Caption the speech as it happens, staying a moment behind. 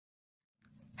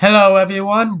Hello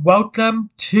everyone, welcome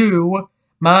to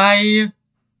my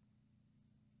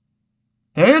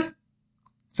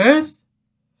first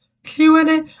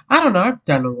Q&A. I don't know, I've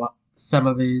done some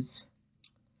of these.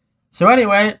 So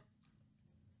anyway,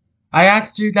 I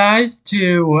asked you guys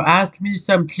to ask me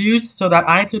some clues so that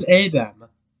I could aid them.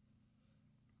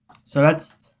 So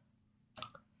let's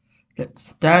get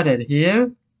started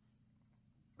here.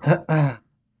 The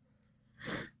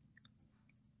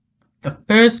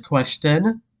first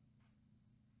question,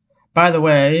 by the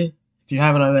way, if you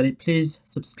haven't already, please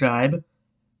subscribe.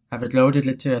 I've loaded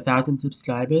it to 1,000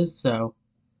 subscribers, so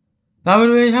that would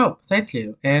really help. Thank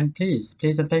you. And please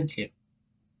and thank you.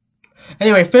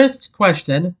 Anyway, first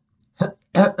question.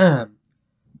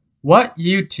 What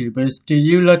YouTubers do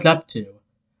you look up to?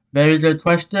 Very good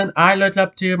question. I look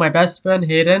up to my best friend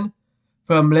Hayden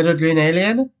from Little Green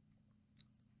Alien.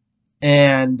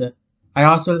 And I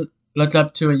also look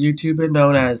up to a YouTuber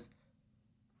known as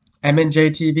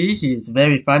MNJTV. He's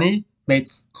very funny,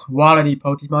 makes quality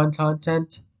Pokemon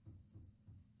content.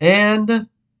 And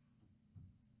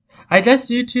I guess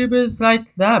YouTubers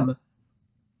like them.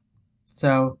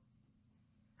 So,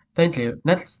 thank you.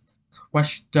 Next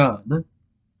question.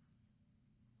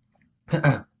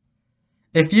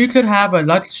 If you could have a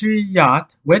luxury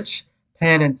yacht, which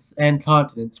planets and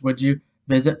continents would you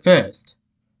visit first?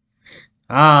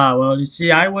 Well, you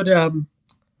see, I would,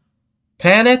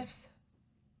 planets?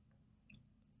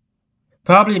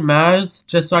 Probably Mars,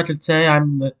 just so I could say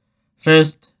I'm the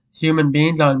first human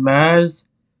being on Mars.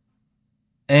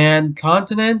 And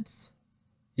continents?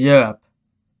 Europe.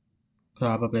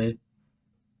 Probably.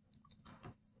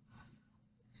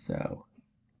 So,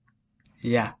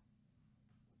 yeah.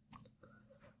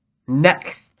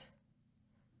 Next.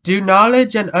 Do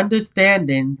knowledge and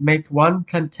understanding make one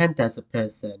content as a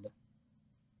person?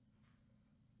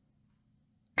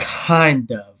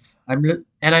 Kind of.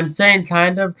 I'm saying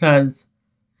kind of because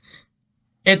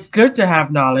it's good to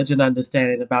have knowledge and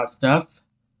understanding about stuff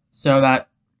so that,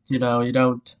 you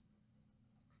don't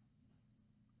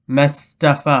mess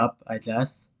stuff up, I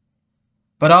guess.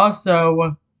 But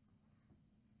also,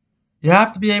 you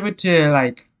have to be able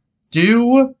to,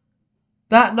 do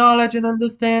that knowledge and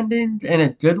understanding in a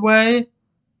good way.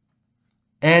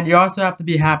 And you also have to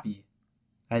be happy,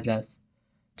 I guess,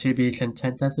 to be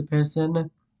content as a person.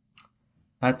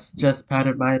 That's just part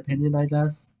of my opinion, I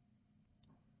guess.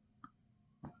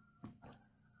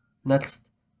 Next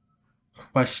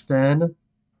question.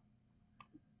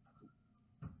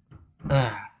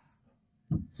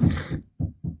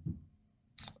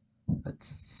 Let's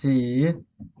see.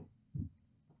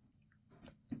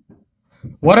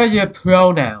 What are your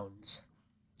pronouns?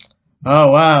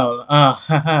 Oh, wow.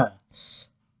 Haha.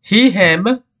 He,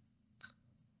 him.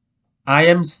 I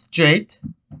am straight.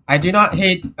 I do not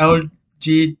hate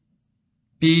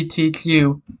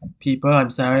LGBTQ people.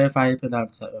 I'm sorry if I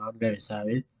pronounced that wrong. I'm very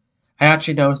sorry. I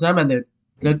actually know some and they're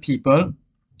good people.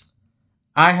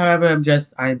 I, however,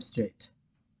 I am straight.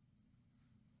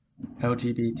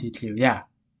 LGBTQ. Yeah.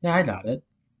 Yeah, I got it.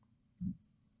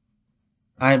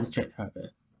 I am straight,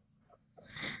 however.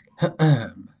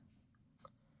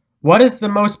 What is the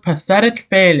most pathetic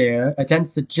failure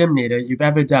against the gym leader you've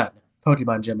ever done?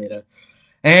 Pokemon gym leader.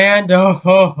 And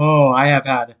I have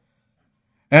had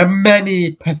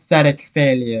many pathetic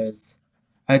failures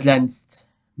against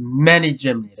many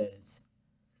gym leaders.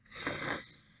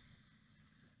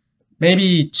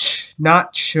 Maybe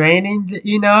not training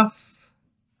enough,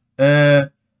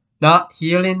 not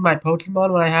healing my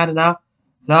Pokemon when I had an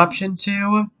option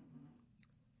to,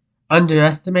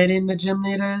 underestimating the gym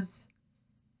leaders,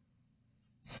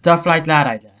 stuff like that,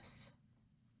 I guess.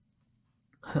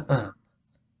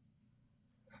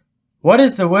 What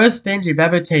is the worst thing you've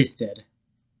ever tasted?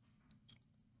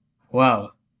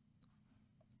 Well,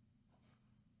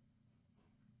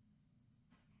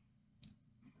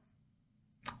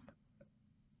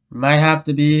 might have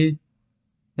to be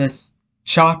this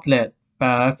chocolate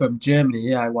bar from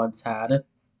Germany I once had.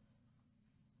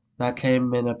 That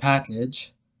came in a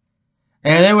package.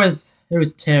 And it was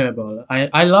terrible.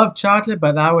 I love chocolate,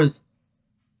 but that was,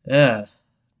 never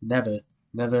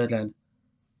again.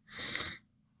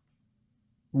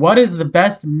 What is the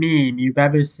best meme you've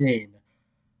ever seen?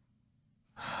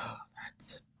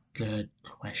 That's a good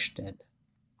question.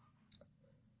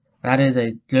 That is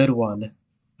a good one.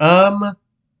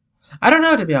 I don't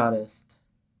know, to be honest.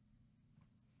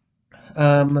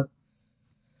 I've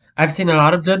seen a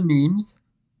lot of good memes.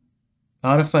 A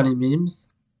lot of funny memes.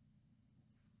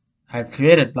 I've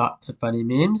created lots of funny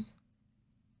memes.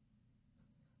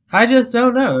 I just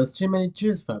don't know. There's too many to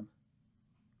choose from.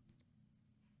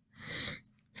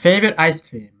 Favorite ice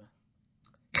cream?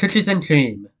 Cookies and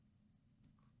cream.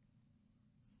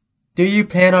 Do you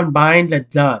plan on buying the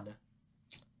gun?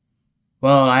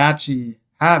 Well, I actually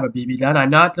have a BB gun. I'm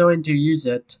not going to use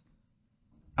it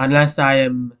unless I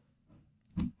am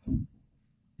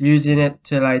using it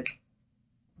to, like,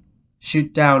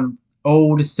 shoot down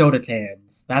old soda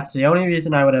cans. That's the only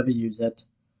reason I would ever use it.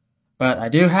 But I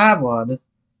do have one,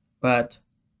 but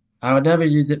I would never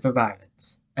use it for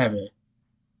violence. Ever.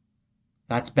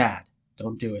 That's bad.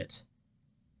 Don't do it.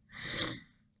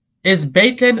 Is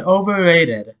bacon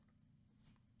overrated?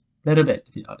 Little bit,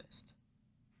 to be honest.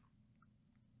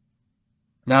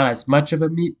 Not as much of a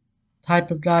meat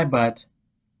type of guy, but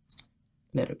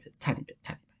little bit, tiny bit,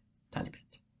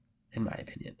 in my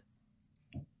opinion.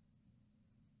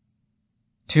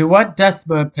 To what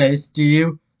decimal place do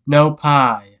you know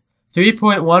pi?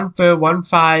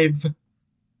 3.1415.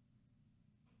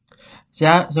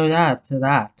 Yeah, so yeah, to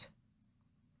that.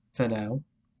 For now.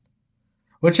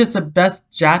 Which is the best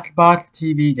Jackbox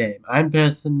TV game? I'm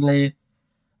personally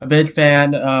a big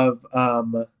fan of,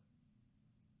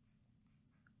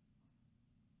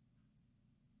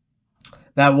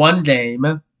 that one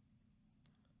game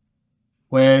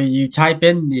where you type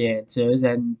in the answers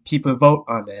and people vote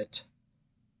on it.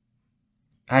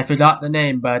 I forgot the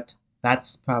name, but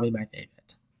that's probably my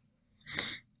favorite.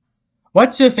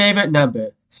 What's your favorite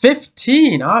number?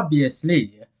 15,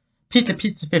 obviously. Pizza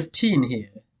 15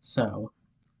 here. So,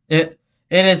 it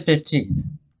is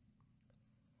 15.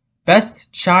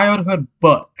 Best childhood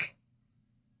book.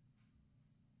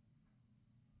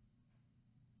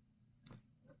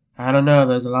 I don't know,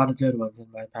 there's a lot of good ones in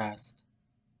my past.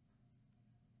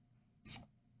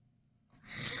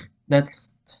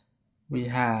 Next, we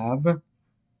have...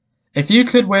 If you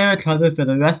could wear a color for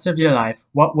the rest of your life,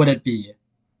 what would it be?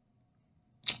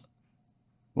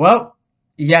 Well,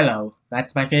 yellow.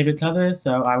 That's my favorite color,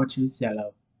 so I would choose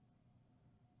yellow.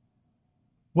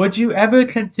 Would you ever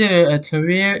consider a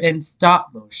career in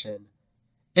stop motion?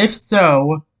 If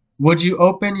so, would you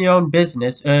open your own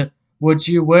business or would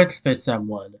you work for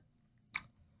someone?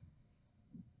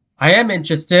 I am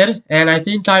interested, and I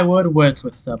think I would work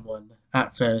with someone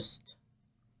at first.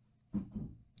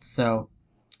 So,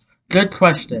 good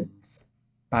questions,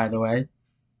 by the way.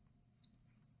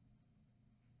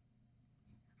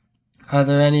 Are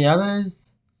there any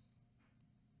others?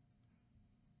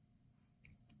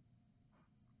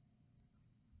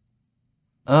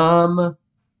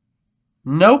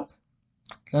 Nope.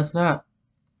 Guess not.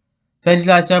 Thank you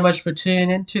guys so much for tuning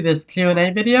into this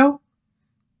Q&A video.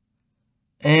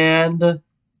 And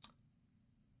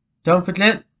don't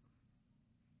forget,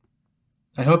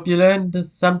 I hope you learned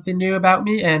something new about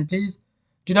me, and please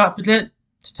do not forget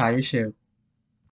to tie your shoe.